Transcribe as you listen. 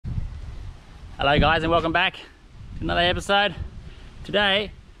Hello guys, and welcome back to another episode.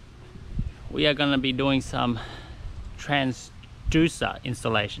 Today we are going to be doing some transducer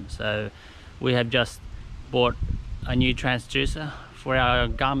installation. So we have just bought a new transducer for our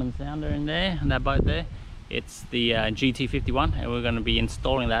Garmin sounder in there, in that boat there. It's the GT51, and we're going to be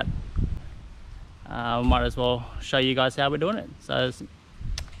installing that. We might as well show you guys how we're doing it. So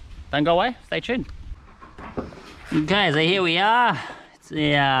don't go away, stay tuned. Okay, so here we are. It's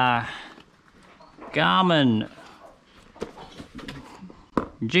the Garmin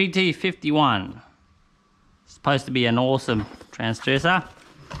GT51. It's supposed to be an awesome transducer.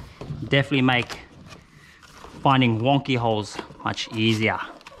 Definitely make finding wonky holes much easier.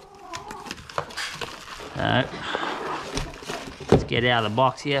 So let's get out of the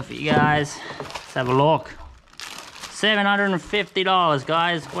box here for you guys. Let's have a look. $750,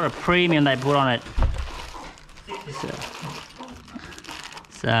 guys. What a premium they put on it.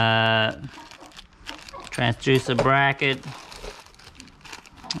 So transducer bracket,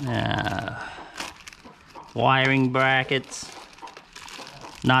 wiring brackets,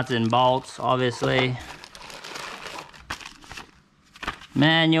 nuts and bolts, obviously,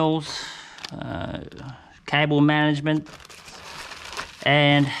 manuals, cable management,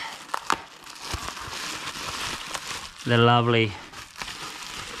 and the lovely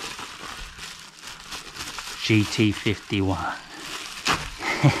GT51.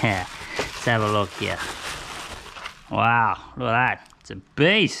 Let's have a look here. Wow, look at that. It's a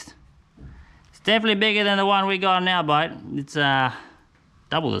beast. It's definitely bigger than the one we got now, but it's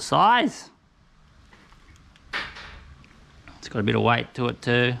double the size. It's got a bit of weight to it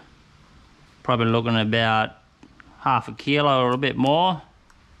too. Probably looking at about half a kilo or a bit more.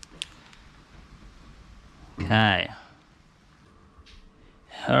 Okay.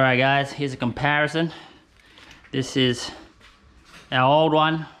 Alright guys, here's a comparison. This is our old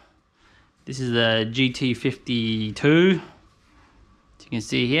one. This is the GT52, as you can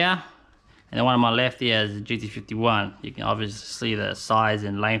see here, and the one on my left here is the GT51. You can obviously see the size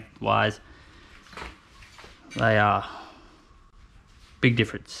and length wise, they are big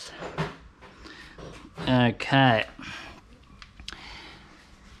difference. Okay,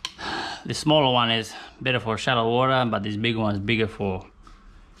 the smaller one is better for shallow water, but this big one is bigger for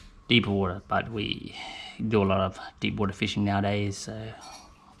deeper water. But we do a lot of deep water fishing nowadays, so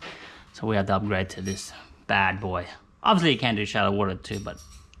we have to upgrade to this bad boy. Obviously you can do shallow water too, but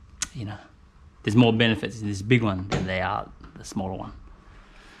you know, there's more benefits in this big one than they are the smaller one.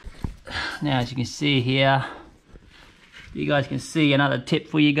 Now, as you can see here, you guys can see, another tip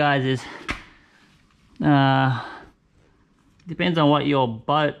for you guys is depends on what your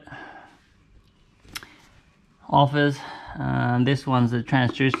boat offers. This one's the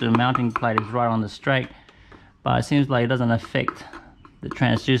transducer mounting plate is right on the strake, but it seems like it doesn't affect the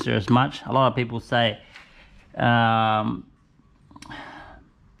transducer as much. A lot of people say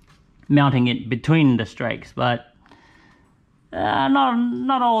mounting it between the strakes, but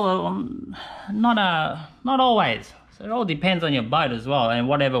not always. So it all depends on your boat as well, and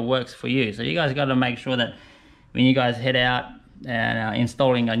whatever works for you. So you guys got to make sure that when you guys head out and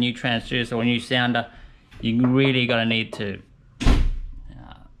installing a new transducer or a new sounder, you really got to need to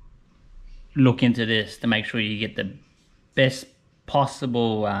look into this to make sure you get the best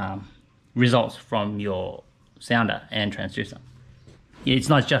possible results from your sounder and transducer. It's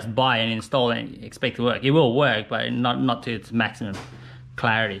not just buy and install and expect to work. It will work, but not to its maximum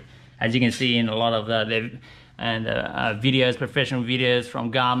clarity. As you can see in a lot of the videos, professional videos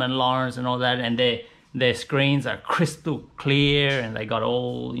from Garmin, Lowrance and all that, and their screens are crystal clear, and they got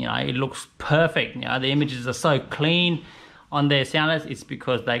all, you know, it looks perfect. You know, the images are so clean on their sounders. It's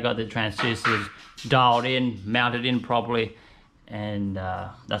because they got the transducers dialed in, mounted in properly, and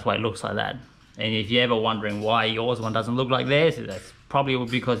that's why it looks like that. And if you're ever wondering why yours one doesn't look like theirs, that's probably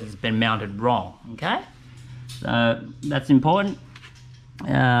because it's been mounted wrong. Okay, so that's important.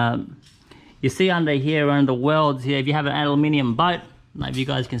 You see under here, under the welds here, if you have an aluminium boat, like you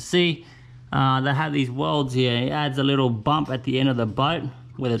guys can see, they have these welds here. It adds a little bump at the end of the boat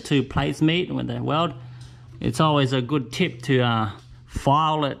where the two plates meet with the weld. It's always a good tip to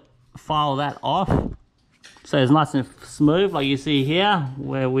file that off, so it's nice and smooth, like you see here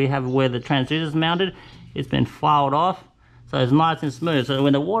where the transducer is mounted. It's been filed off, so it's nice and smooth, so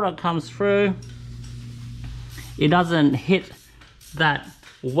when the water comes through, it doesn't hit that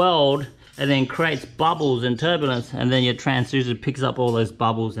weld and then creates bubbles and turbulence, and then your transducer picks up all those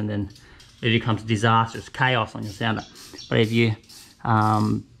bubbles, and then it becomes disastrous chaos on your sounder. But if you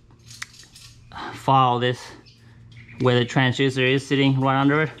file this where the transducer is sitting right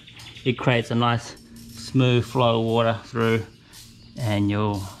under it, it creates a nice smooth flow of water through, and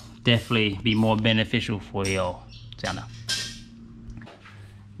you'll definitely be more beneficial for your sounder.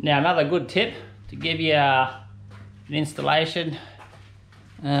 Now another good tip to give you an installation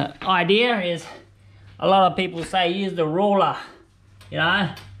idea is, a lot of people say use the ruler, you know,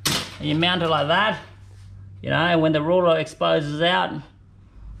 and you mount it like that, you know, and when the ruler exposes out,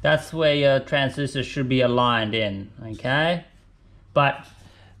 that's where your transducer should be aligned in, okay? But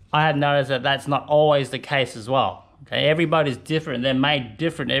I have noticed that that's not always the case as well, okay? Every boat is different, they're made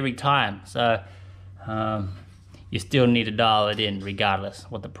different every time, so you still need to dial it in regardless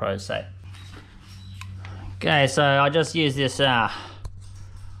what the pros say. Okay, so I just use this,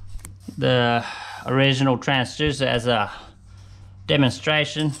 the original transducer as a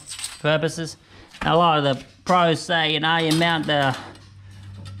demonstration purposes. Now, a lot of the pros say, you know, you mount a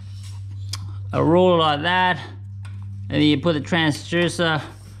ruler like that, and then you put the transducer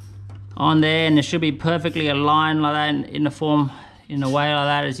on there, and it should be perfectly aligned like that in a way like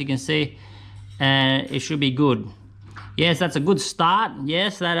that, as you can see, and it should be good. Yes, that's a good start.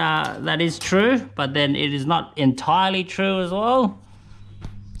 Yes, that is true, but then it is not entirely true as well.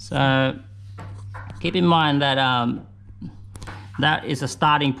 So keep in mind that that is a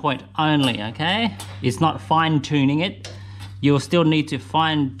starting point only, okay? It's not fine-tuning it. You'll still need to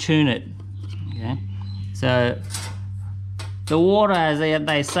fine-tune it, okay? So the water, as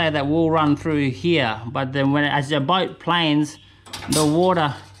they say, that will run through here, but then as your boat planes, the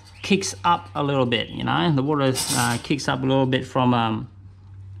water kicks up a little bit, you know? The water kicks up a little bit from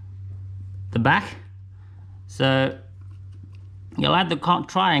the back. So you'll have to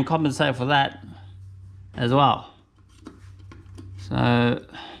try and compensate for that as well. So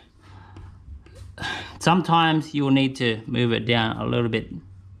sometimes you'll need to move it down a little bit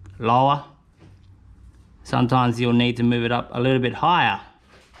lower. Sometimes you'll need to move it up a little bit higher.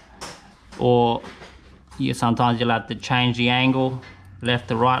 Or sometimes you'll have to change the angle left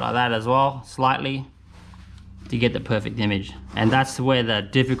to right like that as well, slightly, to get the perfect image. And that's where the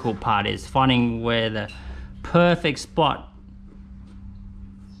difficult part is, finding where the perfect spot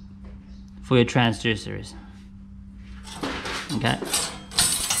for your transducer is. Okay.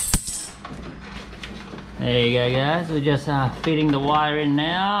 There you go, guys. We're just fitting the wire in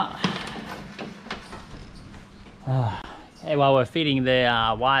now. Okay, while we're feeding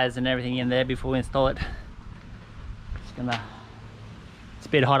the wires and everything in there before we install it, it's a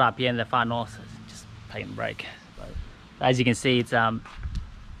bit hot up here in the far north, so just taking a break. But as you can see, it's not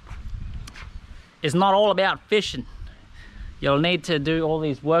all about fishing. You'll need to do all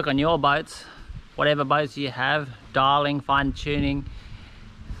this work on your boats, whatever boats you have, dialing, fine tuning,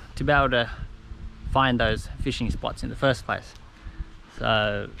 to be able to find those fishing spots in the first place.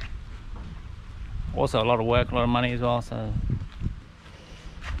 So also a lot of work, a lot of money as well, so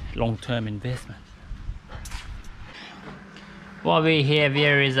long-term investment. What we have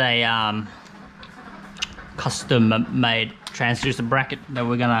here is a custom made transducer bracket that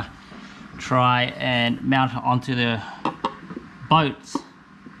we're gonna try and mount onto the boat's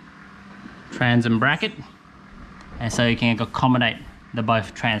transom bracket, and so you can accommodate the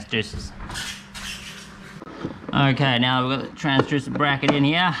both transducers. Okay, now we've got the transducer bracket in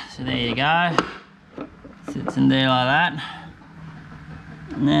here, so there you go. Sits in there like that.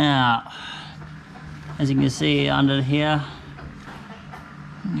 Now, as you can see under here,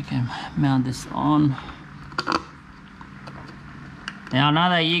 you can mount this on. Now I know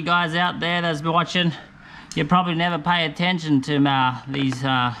that you guys out there that's watching, you probably never pay attention to these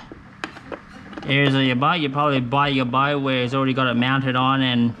areas of your boat. You probably buy your boat where it's already got it mounted on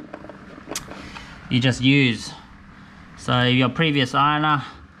and you just use. So if your previous owner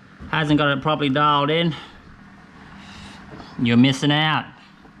hasn't got it properly dialed in, you're missing out.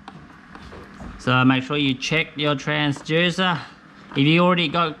 So make sure you check your transducer. If you already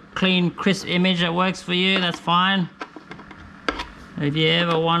got clean, crisp image that works for you, that's fine. If you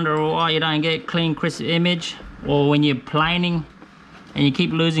ever wonder why you don't get clean, crisp image, or when you're planing and you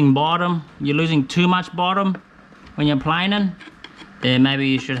keep losing bottom, you're losing too much bottom when you're planing, then maybe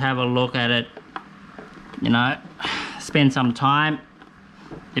you should have a look at it, you know, spend some time.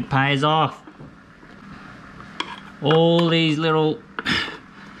 It pays off. All these little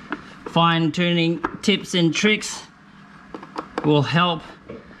fine-tuning tips and tricks will help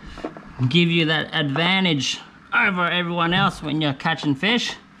give you that advantage over everyone else when you're catching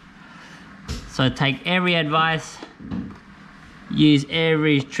fish. So take every advice, use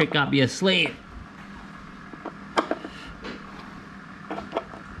every trick up your sleeve.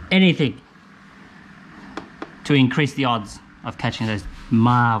 Anything to increase the odds of catching those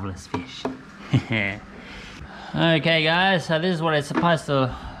marvelous fish. Okay guys, so this is what it's supposed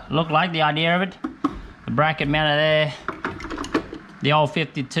to look like, the idea of it. The bracket mounted there, The old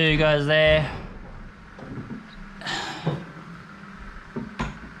 52 goes there.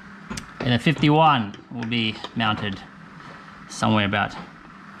 And the 51 will be mounted somewhere about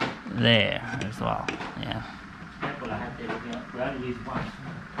there as well. Yeah. That's what I have there. We only use one.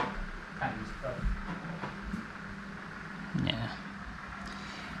 Can't use both. Yeah.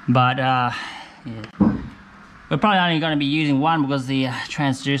 But yeah. We're probably only going to be using one because the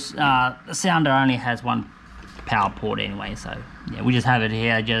transducer, the sounder only has one power port anyway. So yeah, we just have it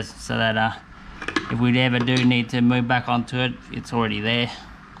here just so that if we ever do need to move back onto it, it's already there.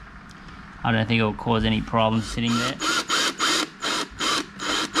 I don't think it will cause any problems sitting there.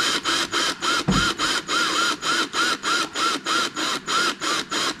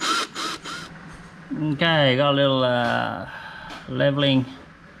 Okay, got a little leveling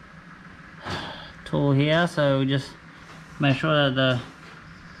tool here, so we just make sure that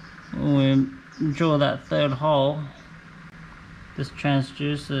when we drill that third hole, this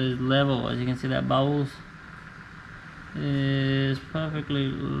transducer is level. As you can see, that bubbles is perfectly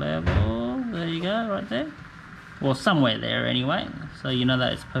level. There you go, right there, or somewhere there anyway, so you know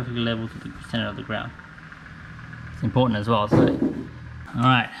that it's perfectly level to the center of the ground. It's important as well. So all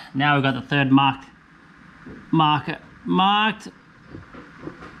right, now we've got the third marked.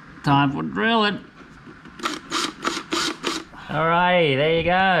 Time for drill it. Alrighty, there you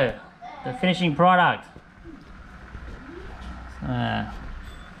go, the finishing product.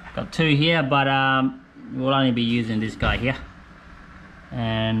 Got two here, but we'll only be using this guy here.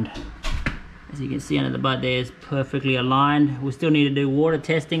 And as you can see under the butt there, it's perfectly aligned. We still need to do water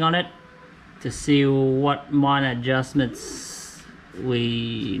testing on it to see what minor adjustments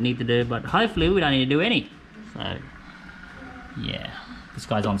we need to do, but hopefully we don't need to do any. So yeah, this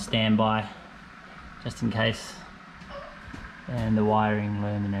guy's on standby just in case, and the wiring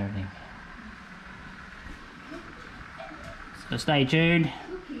loom and everything. So stay tuned.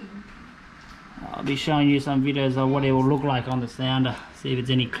 I'll be showing you some videos of what it will look like on the sounder, see if it's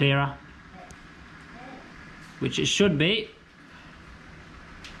any clearer, which it should be.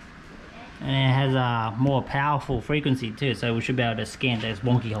 And it has a more powerful frequency too, so we should be able to scan those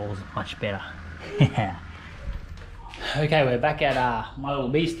wonky holes much better. Okay, we're back at my little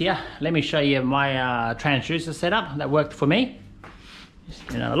beast here. Let me show you my transducer setup that worked for me. Just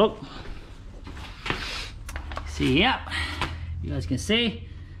give another look. See here, you guys can see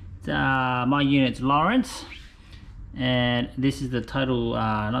my unit's Lowrance, and this is the total,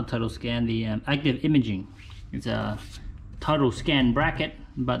 not total scan, the active imaging. It's a total scan bracket,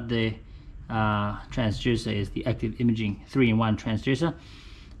 but the transducer is the active imaging 3-in-1 transducer.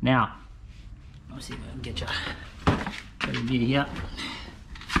 Now, let's see if I can get you a view here.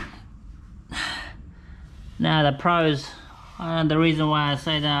 Now the pros, the reason why I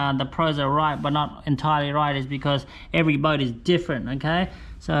say the pros are right but not entirely right is because every boat is different, okay?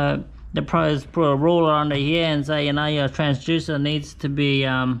 So the pros put a ruler under here and say, you know, your transducer needs to be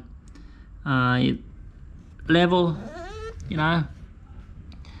level, you know,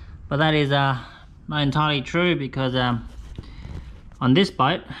 but that is not entirely true, because on this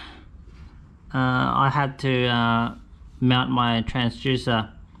boat I had to mount my transducer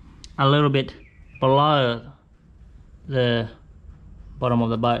a little bit below the bottom of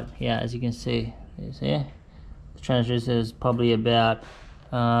the boat. Yeah, as you can see, the transducer is probably about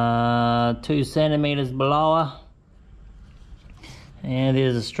 2 centimeters below her. And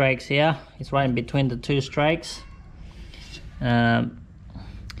there's the strakes here. It's right in between the two strakes.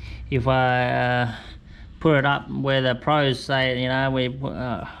 If I put it up where the pros say, you know, we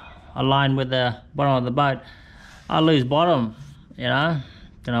align with the bottom of the boat, I lose bottom, you know.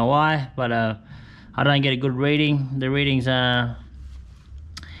 Don't know why, but I don't get a good reading. The readings are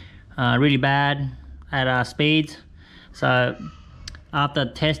really bad at speeds. So after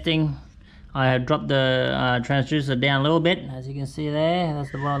testing, I have dropped the transducer down a little bit. As you can see there,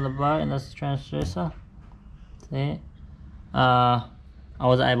 that's the bottom of the boat and that's the transducer. See? I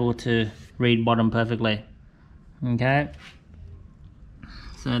was able to read bottom perfectly. Okay,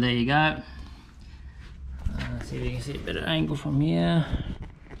 so there you go. Let's see if you can see a better angle from here.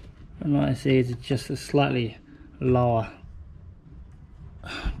 And I see it's just a slightly lower,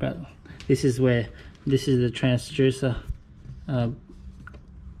 but this is where the transducer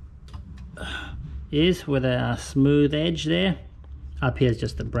is, with a smooth edge there. Up here is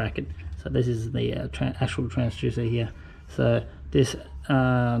just the bracket, so this is the actual transducer here. So this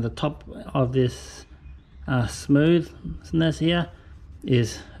the top of this smoothness here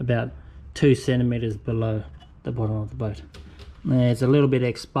is about 2 centimeters below the bottom of the boat. It's a little bit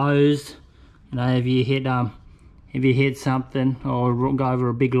exposed, you know. If you hit something or go over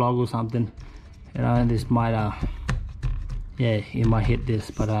a big log or something, you know, this might yeah, you might hit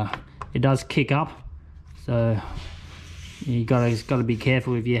this, but it does kick up, so you gotta be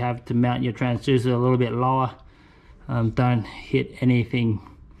careful if you have to mount your transducer a little bit lower. Don't hit anything.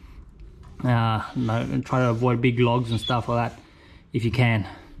 No, try to avoid big logs and stuff like that if you can,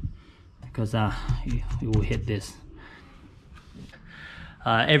 because you will hit this.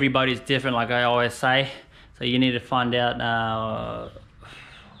 Everybody's different, like I always say, so you need to find out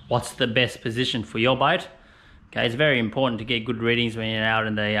what's the best position for your boat. Okay, it's very important to get good readings when you're out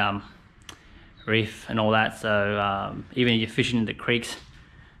in the reef and all that, so even if you're fishing in the creeks.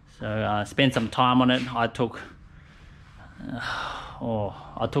 So spend some time on it. I took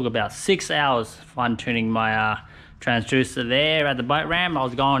about 6 hours fine-tuning my transducer there at the boat ramp. I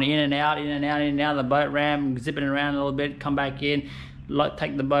was going in and out, in and out, in and out of the boat ramp, zipping around a little bit, come back in,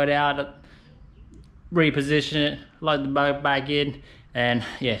 take the boat out, reposition it, load the boat back in, and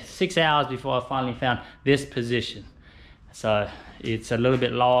yeah, 6 hours before I finally found this position. So it's a little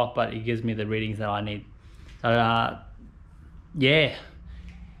bit lower, but it gives me the readings that I need. So yeah,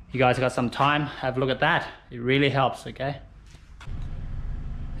 you guys got some time, have a look at that. It really helps, okay?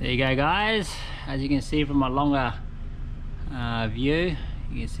 There you go, guys. As you can see from a longer view,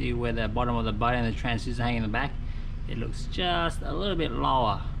 you can see where the bottom of the boat and the transducer hang in the back. It looks just a little bit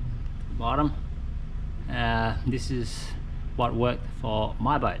lower at the bottom. This is what worked for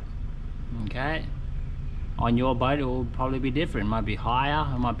my boat. Okay, on your boat it will probably be different. It might be higher,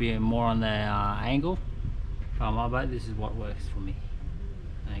 it might be more on the angle. But on my boat, this is what works for me.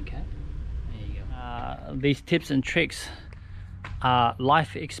 Okay, there you go. These tips and tricks are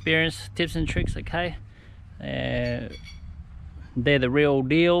life experience tips and tricks, okay? They're the real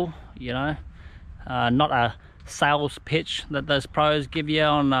deal, you know, not a sales pitch that those pros give you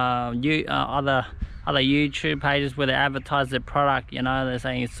on other YouTube pages where they advertise their product. You know, they're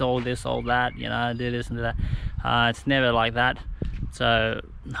saying it's all this, all that, you know, do this and do that. It's never like that. So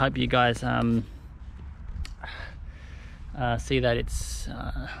hope you guys see that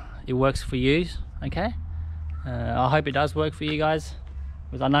it works for you, okay? I hope it does work for you guys,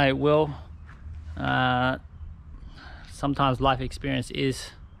 because I know it will. Sometimes life experience is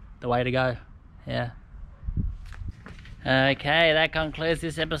the way to go. Yeah. Okay, that concludes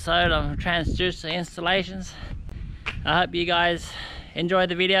this episode of transducer installations. I hope you guys enjoyed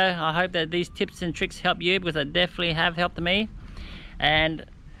the video. I hope that these tips and tricks help you, because they definitely have helped me. And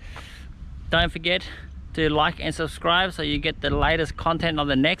don't forget to like and subscribe so you get the latest content of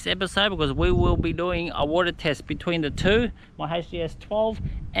the next episode, because we will be doing a water test between the two, my HDS 12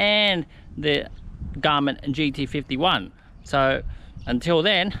 and the Garmin GT51. So until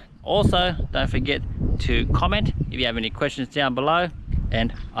then, also don't forget to comment if you have any questions down below,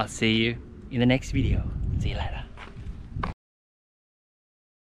 and I'll see you in the next video. See you later.